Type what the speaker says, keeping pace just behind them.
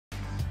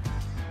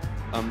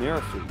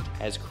Amerifleet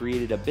has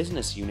created a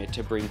business unit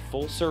to bring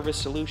full-service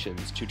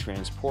solutions to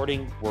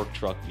transporting work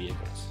truck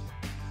vehicles.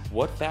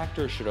 What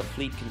factors should a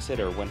fleet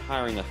consider when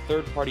hiring a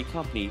third-party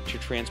company to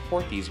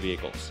transport these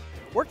vehicles?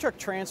 Work truck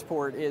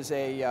transport is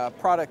a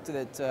product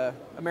that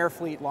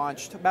Amerifleet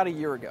launched about a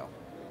year ago.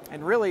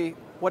 And really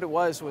what it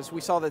was we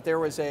saw that there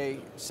was a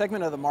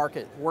segment of the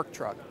market, work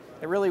truck,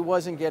 that really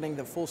wasn't getting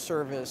the full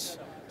service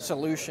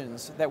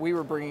solutions that we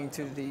were bringing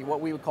to the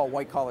what we would call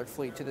white collar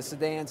fleet, to the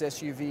sedans,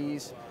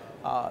 SUVs,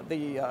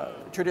 the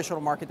traditional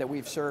market that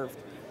we've served.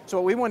 So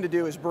what we wanted to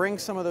do is bring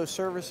some of those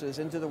services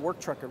into the work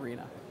truck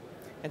arena.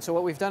 And so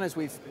what we've done is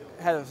we've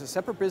had a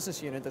separate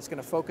business unit that's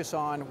going to focus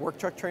on work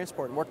truck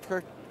transport,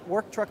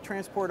 work truck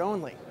transport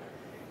only,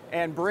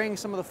 and bring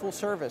some of the full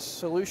service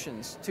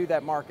solutions to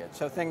that market.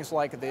 So things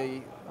like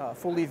the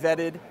fully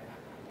vetted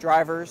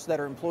drivers that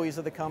are employees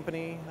of the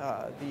company,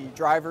 the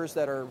drivers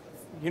that are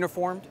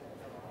uniformed,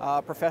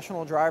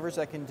 professional drivers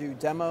that can do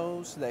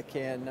demos, that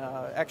can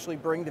actually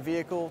bring the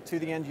vehicle to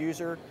the end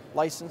user,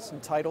 licensed,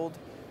 entitled,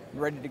 and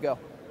ready to go.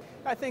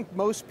 I think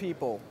most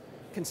people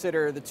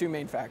consider the two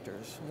main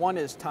factors. One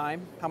is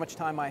time, how much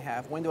time I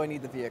have, when do I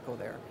need the vehicle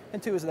there?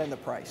 And two is then the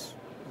price,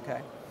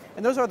 okay?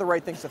 And those are the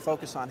right things to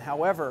focus on.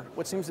 However,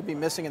 what seems to be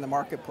missing in the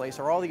marketplace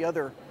are all the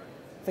other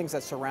things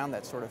that surround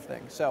that sort of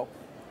thing. So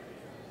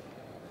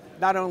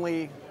not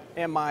only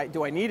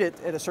do I need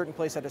it at a certain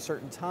place at a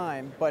certain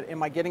time, but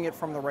am I getting it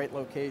from the right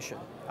location?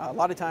 A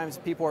lot of times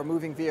people are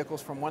moving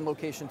vehicles from one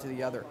location to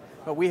the other.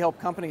 What we help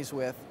companies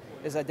with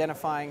is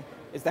identifying,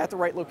 is that the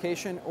right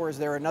location, or is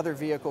there another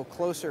vehicle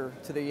closer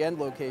to the end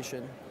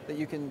location that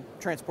you can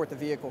transport the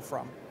vehicle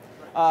from?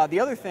 The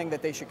other thing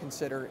that they should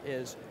consider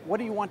is, what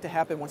do you want to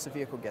happen once the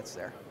vehicle gets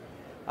there?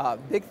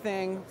 Big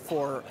thing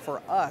for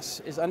us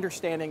is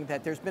understanding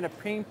that there's been a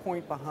pain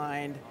point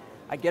behind,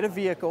 I get a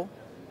vehicle,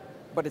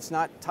 but it's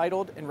not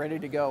titled and ready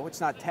to go.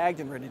 It's not tagged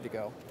and ready to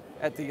go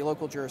at the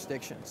local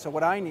jurisdiction. So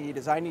what I need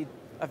is a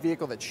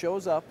vehicle that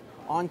shows up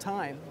on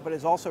time, but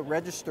is also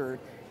registered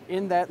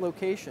in that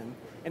location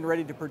and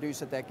ready to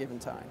produce at that given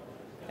time.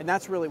 And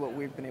that's really what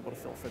we've been able to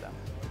fill for them.